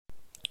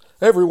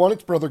Hey everyone,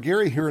 it's Brother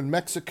Gary here in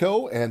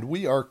Mexico, and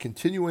we are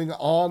continuing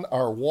on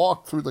our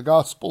walk through the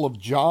Gospel of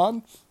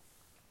John.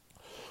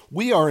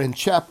 We are in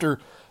chapter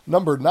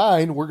number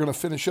 9. We're going to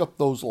finish up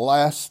those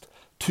last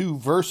two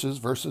verses,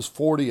 verses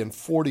 40 and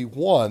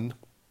 41.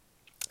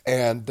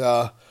 And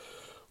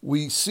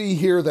we see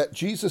here that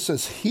Jesus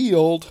has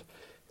healed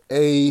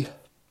a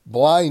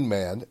blind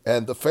man,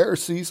 and the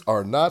Pharisees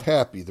are not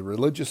happy. The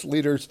religious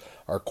leaders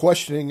are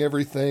questioning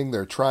everything.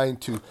 They're trying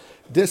to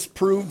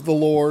disprove the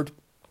Lord.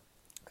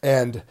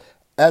 And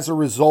as a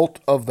result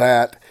of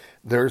that,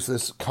 there's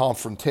this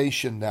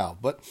confrontation now.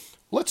 But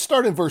let's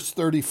start in verse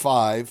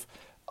 35,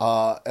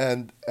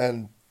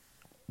 and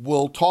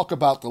we'll talk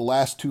about the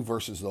last two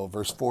verses, though,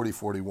 verse 40,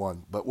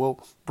 41. But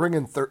we'll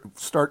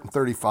start in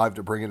 35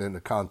 to bring it into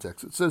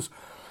context. It says,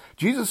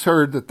 Jesus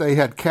heard that they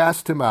had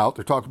cast him out.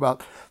 They're talking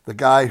about the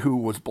guy who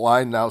was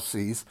blind now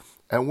sees.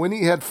 And when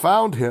he had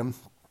found him,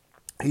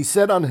 he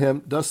said unto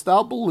him, Dost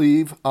thou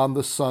believe on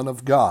the Son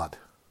of God?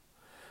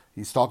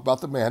 He's talking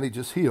about the man he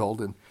just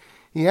healed, and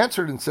he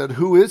answered and said,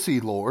 Who is he,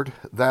 Lord,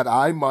 that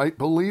I might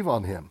believe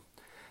on him?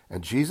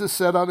 And Jesus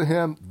said unto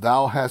him,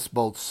 Thou hast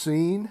both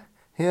seen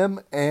him,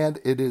 and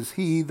it is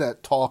he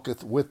that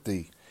talketh with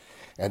thee.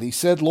 And he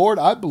said, Lord,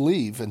 I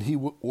believe, and he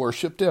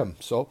worshipped him.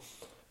 So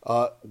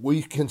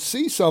we can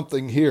see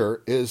something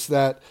here is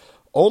that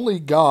only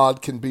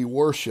God can be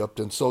worshipped,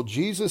 and so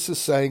Jesus is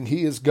saying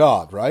he is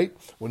God, right?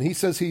 When he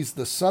says he's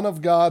the Son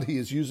of God, he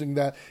is using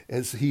that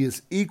as he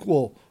is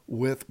equal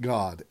with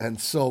God.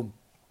 And so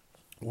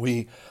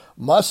we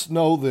must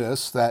know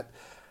this, that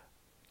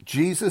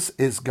Jesus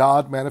is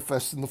God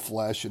manifest in the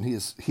flesh, and he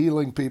is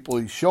healing people.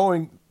 He's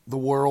showing the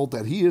world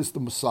that he is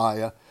the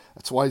Messiah.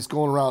 That's why he's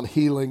going around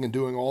healing and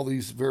doing all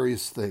these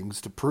various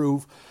things to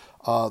prove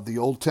the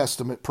Old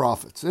Testament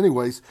prophets.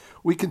 Anyways,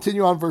 we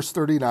continue on verse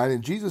 39,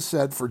 and Jesus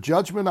said, For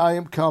judgment I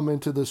am come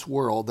into this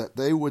world, that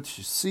they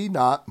which see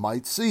not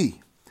might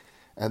see,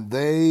 and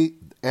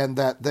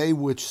that they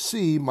which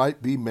see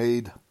might be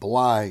made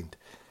blind.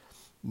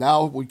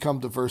 Now we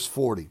come to verse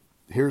 40.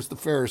 Here's the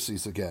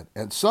Pharisees again.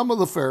 And some of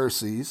the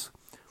Pharisees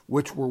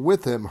which were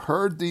with him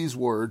heard these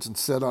words and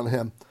said unto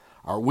him,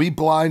 Are we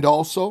blind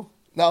also?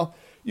 Now,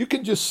 you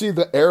can just see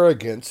the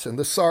arrogance and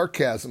the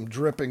sarcasm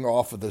dripping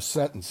off of this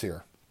sentence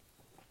here.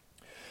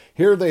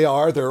 Here they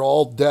are, they're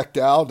all decked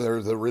out,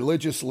 they're the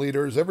religious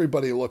leaders,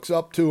 everybody looks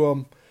up to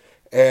them,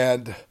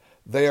 and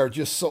they are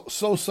just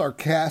so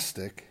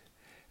sarcastic,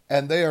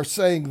 and they are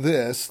saying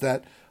this,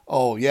 that,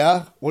 oh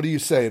yeah, what are you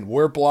saying,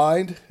 we're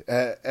blind?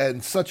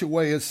 And such a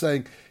way as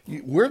saying,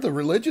 we're the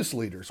religious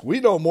leaders,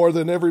 we know more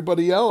than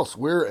everybody else,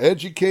 we're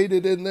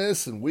educated in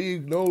this, and we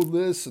know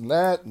this and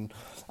that, and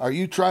are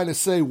you trying to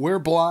say we're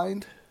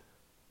blind?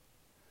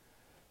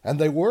 And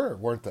they were,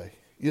 weren't they?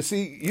 You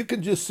see, you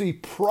can just see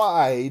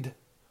pride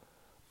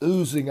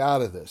oozing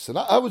out of this. And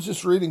I was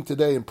just reading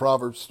today in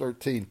Proverbs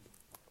 13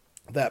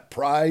 that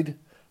pride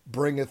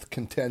bringeth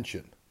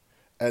contention.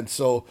 And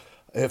so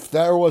if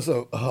there was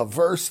a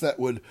verse that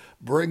would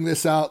bring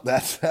this out,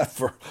 that's that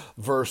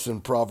verse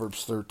in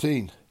Proverbs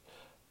 13.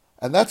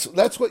 And that's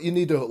what you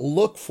need to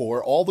look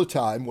for all the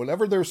time.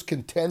 Whenever there's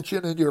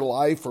contention in your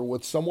life or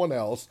with someone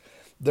else,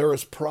 there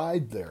is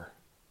pride there.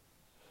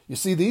 You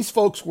see, these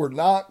folks were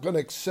not going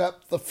to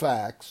accept the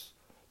facts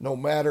no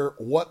matter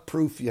what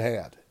proof you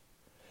had.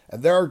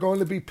 And there are going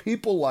to be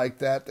people like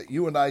that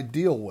you and I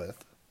deal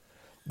with,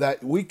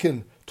 that we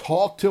can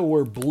talk till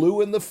we're blue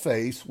in the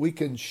face, we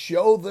can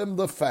show them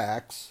the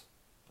facts,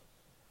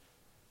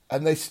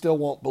 and they still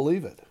won't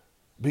believe it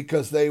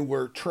because they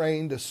were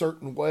trained a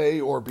certain way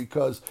or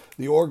because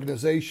the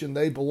organization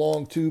they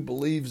belong to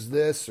believes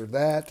this or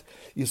that.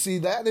 You see,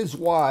 that is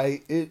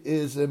why it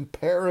is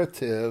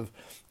imperative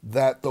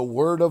that the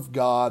Word of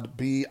God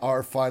be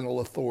our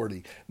final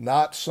authority.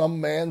 Not some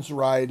man's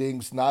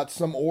writings, not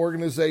some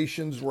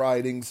organization's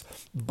writings,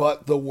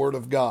 but the Word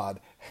of God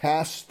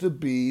has to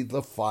be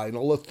the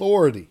final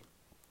authority.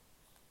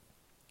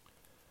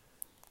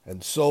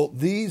 And so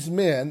these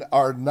men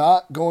are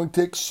not going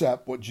to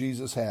accept what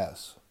Jesus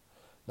has.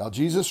 Now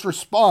Jesus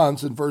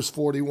responds in verse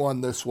 41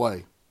 this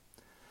way.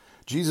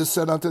 Jesus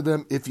said unto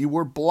them, If you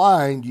were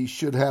blind, ye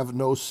should have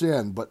no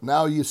sin. But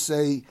now you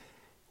say,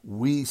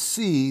 We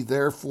see,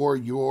 therefore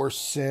your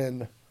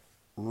sin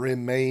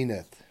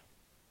remaineth.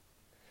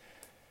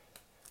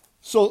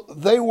 So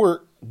they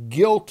were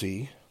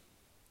guilty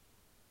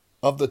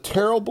of the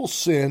terrible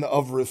sin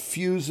of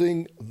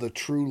refusing the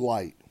true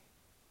light,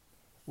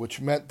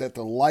 which meant that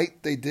the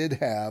light they did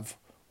have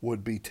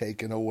would be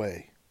taken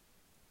away.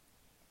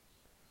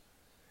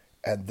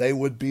 And they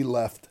would be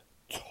left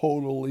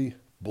totally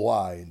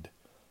blind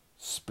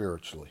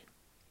spiritually.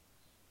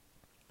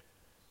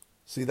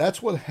 See,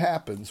 that's what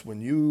happens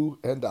when you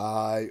and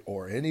I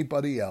or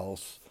anybody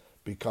else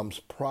becomes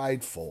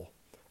prideful,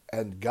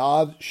 and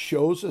God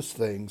shows us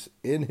things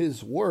in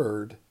His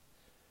Word,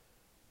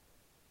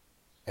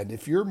 and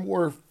if you're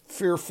more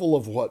fearful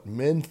of what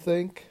men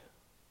think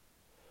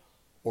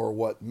or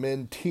what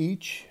men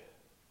teach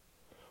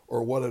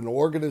or what an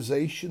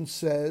organization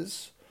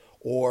says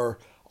or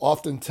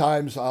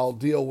Oftentimes I'll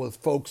deal with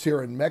folks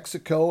here in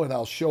Mexico and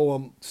I'll show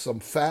them some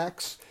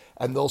facts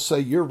and they'll say,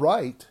 you're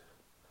right,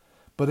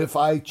 but if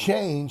I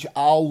change,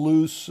 I'll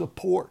lose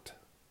support.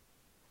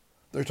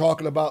 They're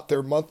talking about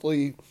their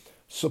monthly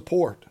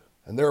support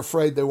and they're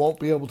afraid they won't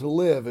be able to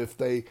live if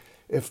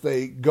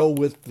they go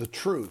with the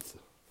truth.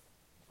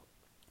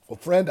 Well,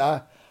 friend,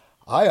 I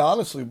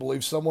honestly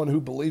believe someone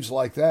who believes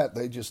like that,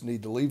 they just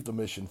need to leave the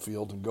mission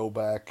field and go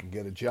back and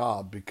get a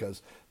job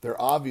because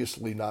they're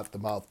obviously not the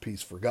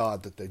mouthpiece for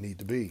God that they need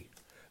to be.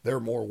 They're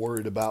more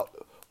worried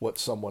about what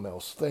someone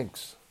else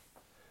thinks.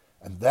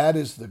 And that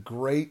is the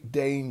great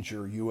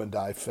danger you and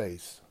I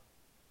face.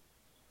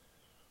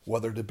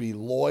 Whether to be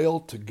loyal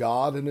to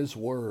God and His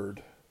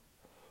Word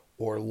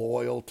or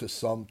loyal to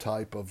some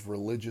type of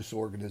religious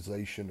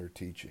organization or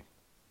teaching.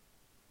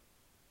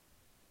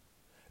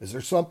 Is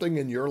there something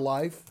in your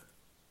life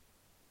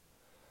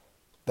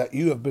that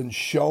you have been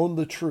shown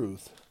the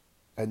truth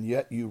and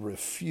yet you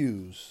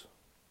refuse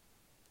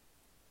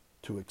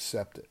to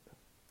accept it?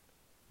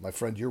 My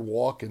friend, you're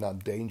walking on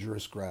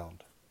dangerous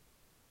ground.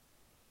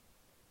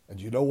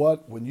 And you know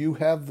what? When you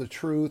have the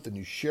truth and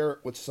you share it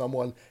with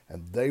someone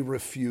and they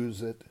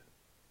refuse it,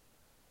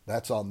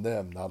 that's on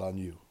them, not on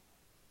you.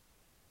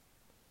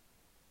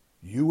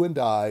 You and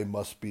I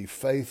must be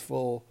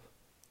faithful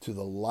to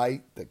the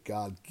light that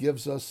God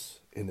gives us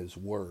in His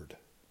Word.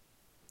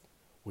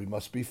 We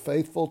must be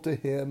faithful to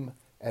Him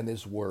and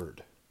His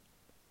Word.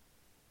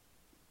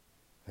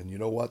 And you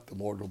know what? The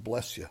Lord will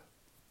bless you.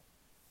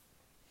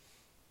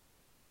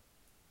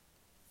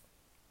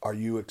 Are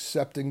you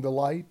accepting the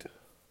light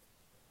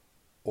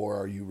or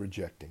are you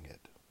rejecting it?